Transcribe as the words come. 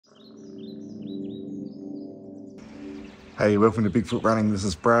Hey, welcome to Bigfoot Running. This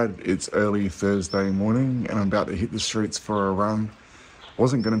is Brad. It's early Thursday morning and I'm about to hit the streets for a run.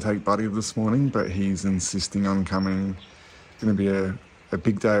 Wasn't going to take Buddy this morning, but he's insisting on coming. It's going to be a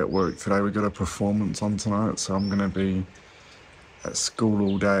big day at work today. We've got a performance on tonight, so I'm going to be at school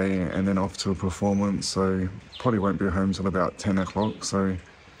all day and then off to a performance, so probably won't be home till about 10 o'clock. So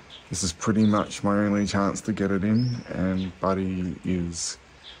this is pretty much my only chance to get it in, and Buddy is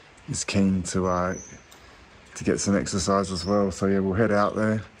keen to get some exercise as well. So yeah, we'll head out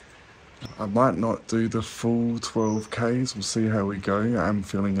there. I might not do the full 12 Ks, we'll see how we go. I'm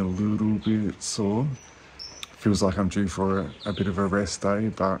feeling a little bit sore. Feels like I'm due for a bit of a rest day,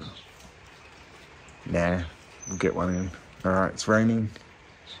 but nah, we'll get one in. All right, it's raining.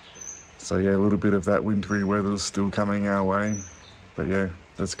 So yeah, a little bit of that wintry weather is still coming our way. But yeah,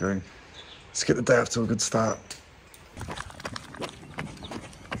 let's go. Let's get the day off to a good start.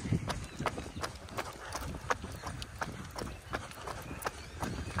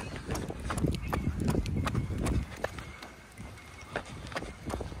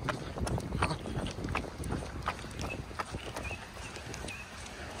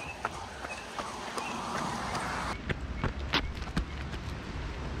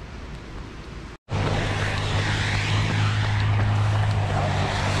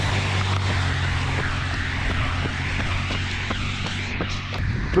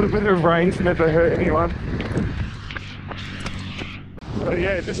 A little bit of rain's never hurt anyone. So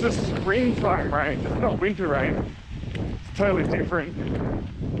yeah, this is springtime rain, it's not winter rain. It's totally different.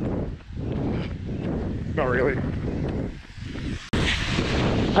 Not really.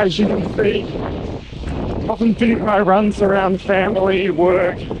 As you can see, often finish my runs around family,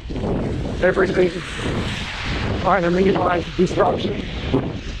 work, everything, trying to minimise the disruption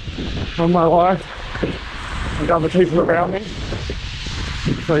on my life and other people around me.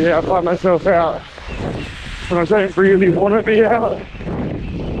 So yeah, I find myself out when I don't really want to be out,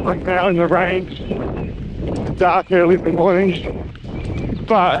 like now in the rain, dark early in the morning,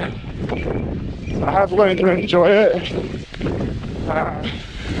 but I have learned to enjoy it.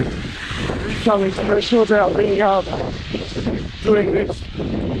 There's something special about being up, doing this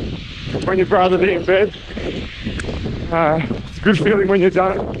when you'd rather be in bed. It's a good feeling when you're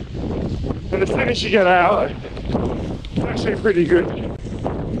done, and as soon as you get out, it's actually pretty good.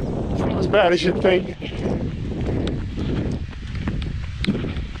 As bad as you'd think.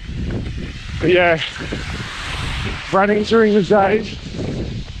 But yeah, running during the day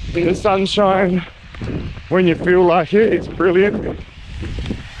in the sunshine when you feel like it is brilliant.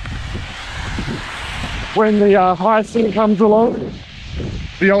 When the Heysen comes along,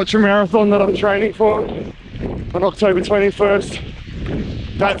 the ultra marathon that I'm training for on October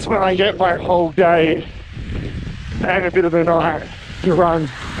 21st, that's when I get my whole day and a bit of the night to run.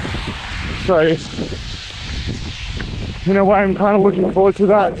 So, in a way, I'm kind of looking forward to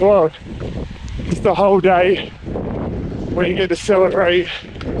that as well. Just the whole day when you get to celebrate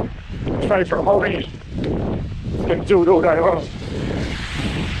your favourite hobby and do it all day long.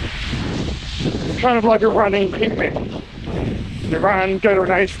 It's kind of like a running picnic. You run, go to an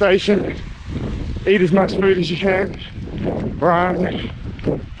aid station, eat as much food as you can, run.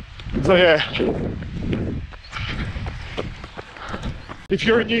 So yeah. If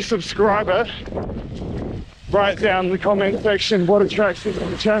you're a new subscriber, write down in the comment section what attracts you to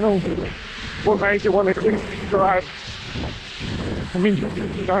the channel, what made you want to click subscribe. I'm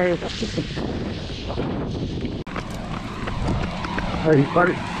interested to know. Hey,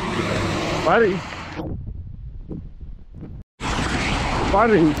 buddy.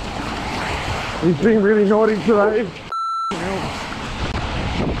 Buddy. He's being really naughty today.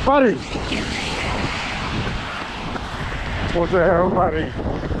 Buddy. What the hell, buddy?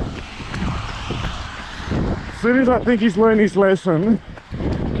 As soon as I think he's learned his lesson,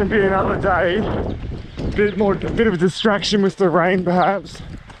 can be another day. A bit of a distraction with the rain, perhaps.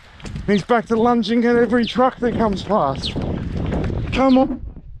 And he's back to lunging at every truck that comes past. Come on.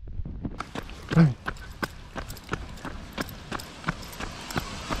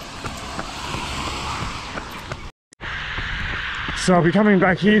 So I'll be coming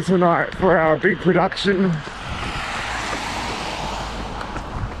back here tonight for our big production.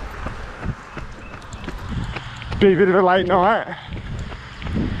 Be a bit of a late night.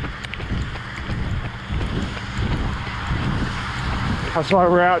 That's why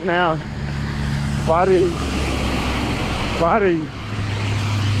we're out now. Buddy,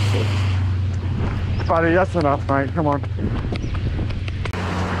 that's enough, mate, come on.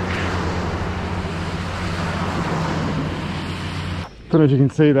 Don't know if you can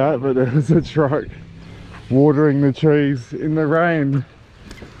see that, but there's a truck watering the trees in the rain.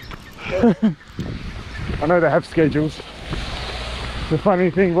 I know they have schedules. The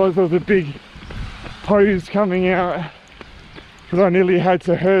funny thing was there was a big hose coming out because I nearly had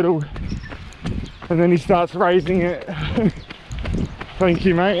to hurdle, and then he starts raising it. Thank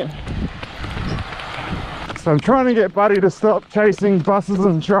you, mate. So I'm trying to get Buddy to stop chasing buses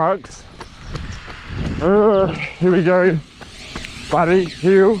and trucks. Here we go. Buddy,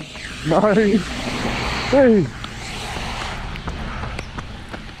 heel, nose. Hey.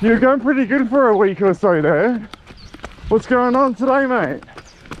 You're going pretty good for a week or so there. What's going on today, mate?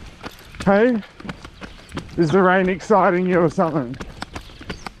 Hey? Is the rain exciting you or something?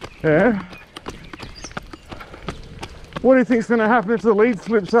 Yeah? What do you think's going to happen if the lead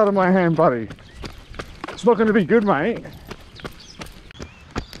slips out of my hand, buddy? It's not going to be good, mate.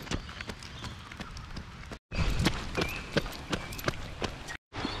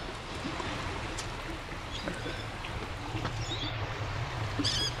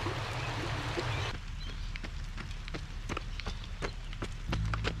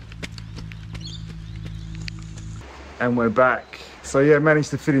 And we're back. So yeah, managed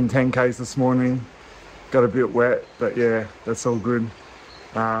to fit in 10Ks this morning. Got a bit wet, but yeah, that's all good.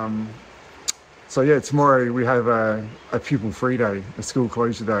 So yeah, tomorrow we have a pupil free day, a school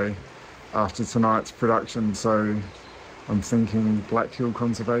closure day after tonight's production. So I'm thinking Black Hill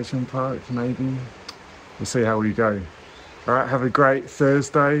Conservation Park, maybe. We'll see how we go. All right, have a great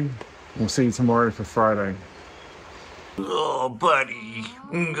Thursday. We'll see you tomorrow for Friday. Oh, buddy.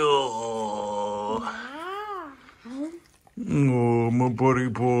 Oh. Oh, my buddy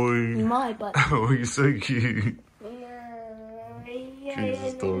boy. My buddy. Oh, you're so cute.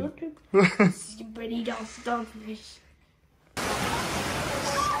 Jesus, dog. Pretty dogfish.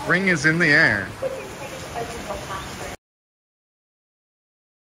 Ring is in the air.